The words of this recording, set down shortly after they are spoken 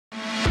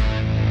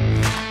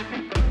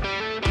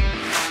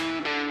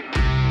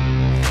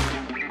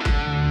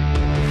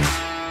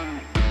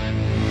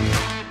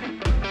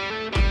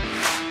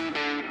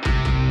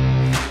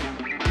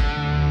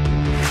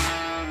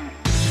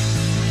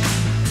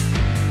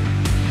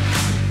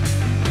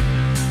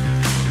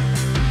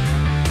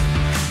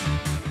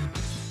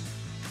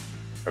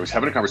was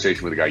having a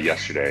conversation with a guy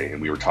yesterday,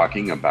 and we were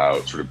talking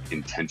about sort of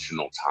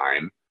intentional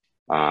time.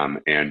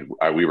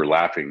 We were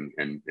laughing,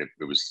 and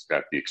it was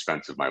at the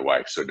expense of my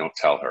wife, so don't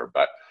tell her.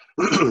 But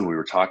we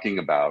were talking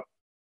about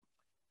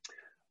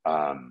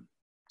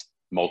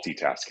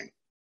multitasking,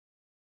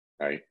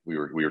 right? We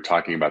were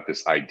talking about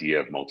this idea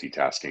of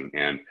multitasking,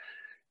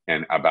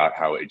 and about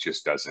how it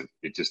just doesn't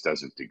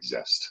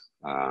exist.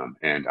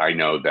 And I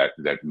know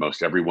that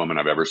most every woman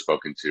I've ever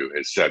spoken to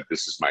has said,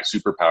 "This is my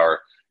superpower.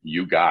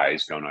 You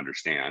guys don't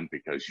understand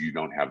because you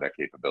don't have that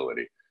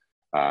capability."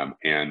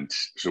 And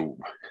so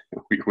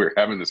we were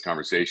having this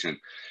conversation,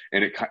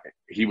 and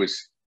he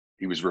was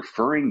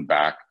referring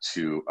back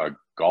to a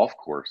golf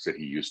course that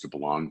he used to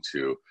belong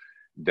to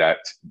that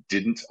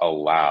didn't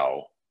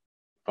allow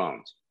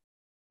phones.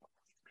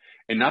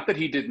 And not that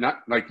he did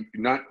not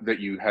that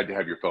you had to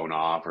have your phone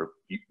off, or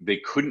they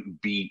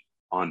couldn't be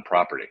on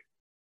property.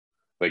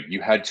 Like,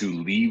 you had to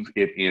leave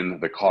it in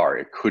the car.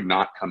 It could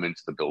not come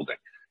into the building.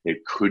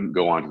 It couldn't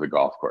go onto the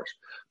golf course.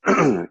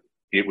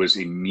 It was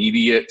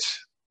immediate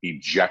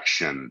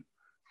ejection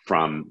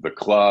from the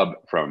club,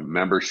 from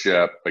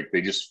membership. Like,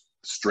 they just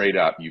straight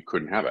up, you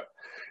couldn't have it.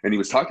 And he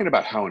was talking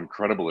about how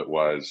incredible it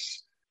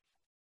was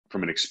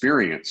from an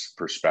experience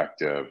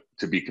perspective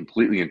to be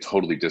completely and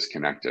totally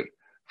disconnected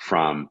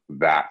from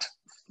that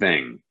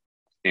thing.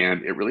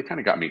 And it really kind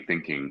of got me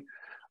thinking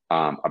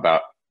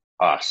about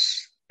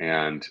us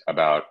and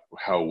about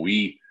how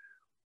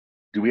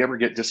do we ever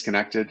get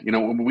disconnected? You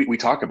know, when we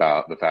talk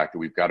about the fact that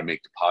we've got to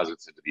make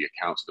deposits into the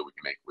account so that we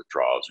can make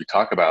withdrawals. We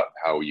talk about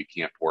how you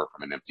can't pour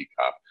from an empty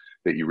cup,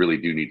 that you really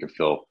do need to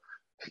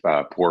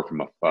pour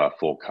from a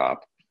full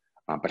cup.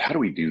 But how do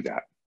we do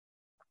that?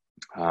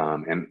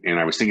 And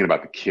I was thinking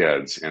about the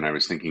kids, and I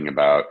was thinking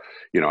about,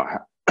 you know,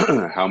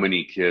 how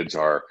many kids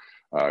are,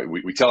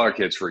 we tell our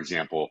kids, for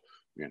example,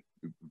 you know,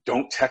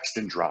 don't text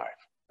and drive,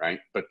 right?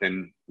 But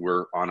then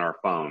we're on our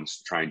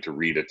phones trying to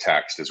read a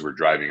text as we're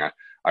driving.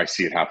 I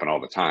see it happen all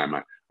the time.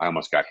 I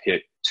almost got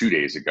hit 2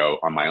 days ago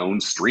on my own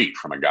street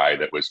from a guy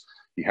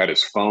he had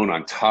his phone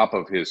on top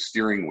of his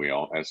steering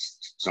wheel, as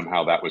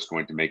somehow that was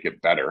going to make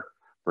it better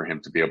for him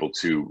to be able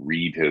to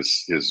read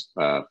his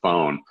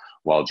phone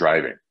while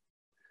driving.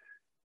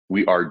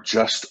 We are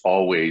just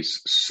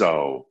always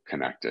so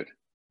connected.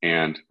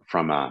 And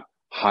from a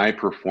high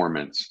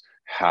performance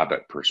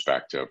habit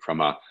perspective,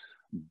 from a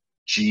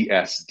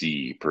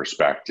GSD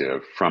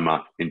perspective, from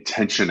a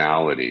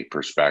intentionality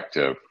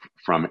perspective,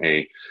 from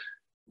a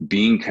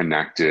being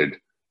connected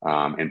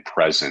and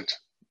present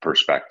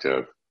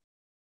perspective,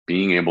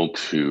 being able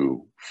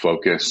to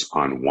focus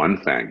on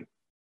one thing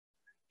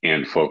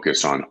and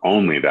focus on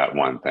only that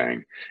one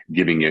thing,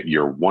 giving it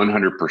your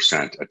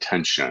 100%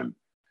 attention,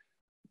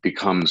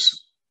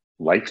 becomes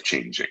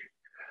life-changing.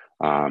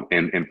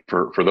 And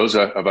for those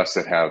of us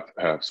that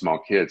have small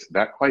kids,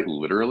 that quite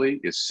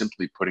literally is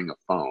simply putting a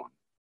phone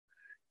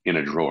in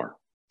a drawer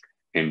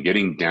and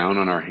getting down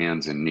on our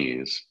hands and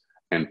knees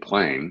and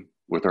playing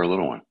with our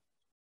little one.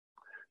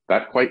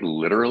 That quite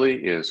literally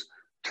is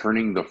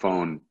turning the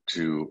phone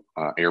to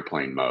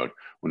airplane mode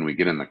when we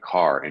get in the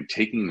car, and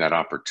taking that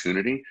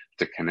opportunity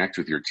to connect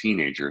with your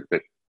teenager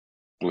that,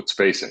 let's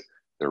face it,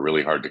 they're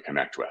really hard to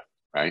connect with,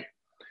 right?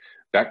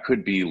 That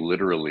could be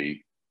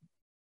literally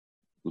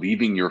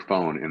leaving your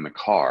phone in the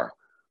car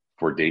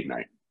for date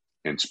night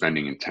and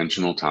spending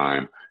intentional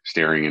time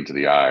staring into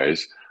the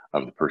eyes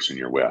of the person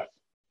you're with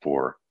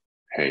for,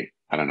 hey,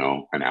 I don't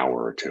know, an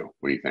hour or two.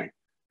 What do you think?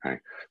 Okay.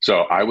 So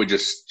I would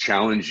just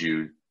challenge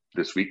you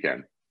this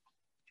weekend.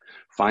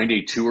 Find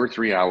a 2 or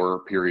 3 hour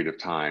period of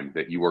time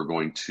that you are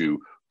going to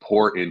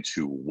pour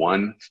into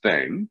one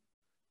thing.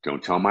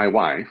 Don't tell my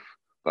wife,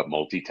 but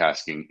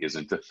multitasking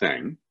isn't a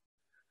thing.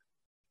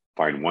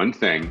 Find one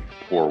thing,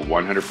 pour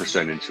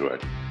 100% into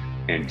it,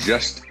 and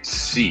just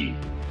see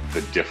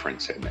the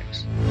difference it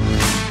makes.